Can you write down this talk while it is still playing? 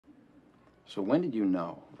So when did you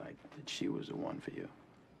know, like, that she was the one for you?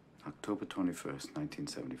 October 21st,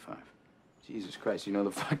 1975. Jesus Christ, you know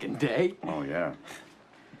the fucking day? Oh, yeah.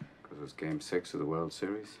 Because it was Game 6 of the World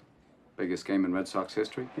Series. Biggest game in Red Sox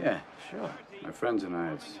history. Yeah, sure. My friends and I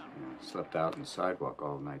had slept out on the sidewalk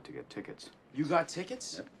all night to get tickets. You got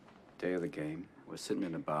tickets? Yep. Day of the game. We're sitting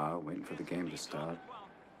in a bar waiting for the game to start.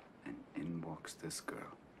 And in walks this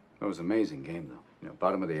girl. It was an amazing game, though. You know,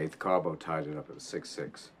 bottom of the 8th, Carbo tied it up at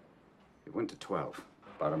 6-6. It went to 12.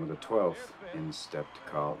 Bottom of the 12th, in stepped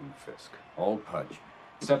Carlton Fisk. Old Pudge.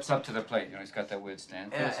 Steps up to the plate, you know, he's got that weird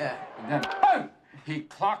stand. Yeah. And then, boom! He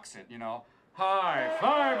clocks it, you know. High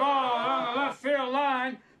fly ball on the left field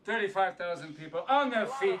line. 35,000 people on their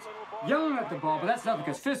feet, yelling at the ball, but that's nothing,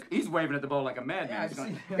 because Fisk, he's waving at the ball like a madman. He's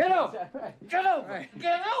going, get over! Get over!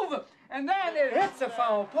 Get over! And then it hits a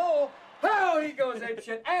foul pole. Oh, he goes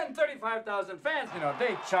apeshit, and 35,000 fans, you know,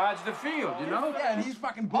 they charge the field, you know? Yeah, and he's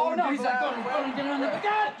fucking blowing. Oh, no, he's like, go, get on the... Get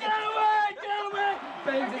away! Get away!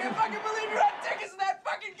 I can't fucking believe you had tickets to that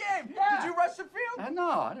fucking game! Yeah. Did you rush the field? No,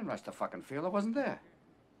 I didn't rush the fucking field. I wasn't there.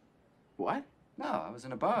 What? No, I was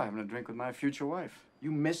in a bar having a drink with my future wife.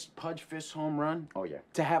 You missed Pudge Fisk's home run? Oh, yeah.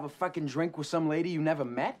 To have a fucking drink with some lady you never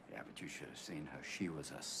met? Yeah, but you should have seen her. She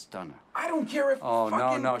was a stunner. I don't care if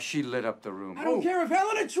No, she lit up the room. I don't care if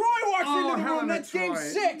Helena Troy walks into the room. Helena That's Game Troy.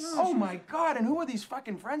 6. No. Oh, my God. And who are these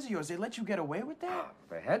fucking friends of yours? They let you get away with that?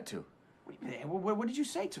 They had to. What did you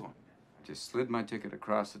say to them? I just slid my ticket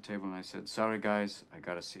across the table and I said, sorry, guys, I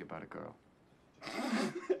gotta see about a girl.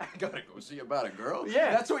 I gotta go see about a girl? Yeah.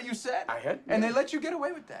 That's what you said? I had. And they let you get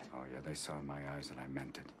away with that? Oh, yeah, they saw in my eyes that I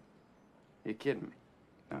meant it. You're kidding me.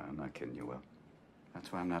 No, I'm not kidding you, Will.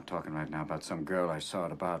 That's why I'm not talking right now about some girl I saw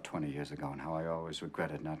at a bar 20 years ago and how I always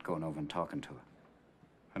regretted not going over and talking to her.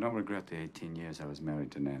 I don't regret the 18 years I was married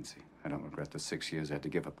to Nancy. I don't regret the 6 years I had to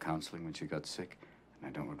give up counseling when she got sick. And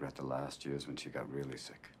I don't regret the last years when she got really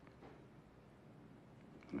sick.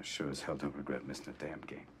 And I sure as hell don't regret missing a damn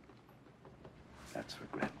game. That's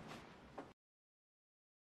regret.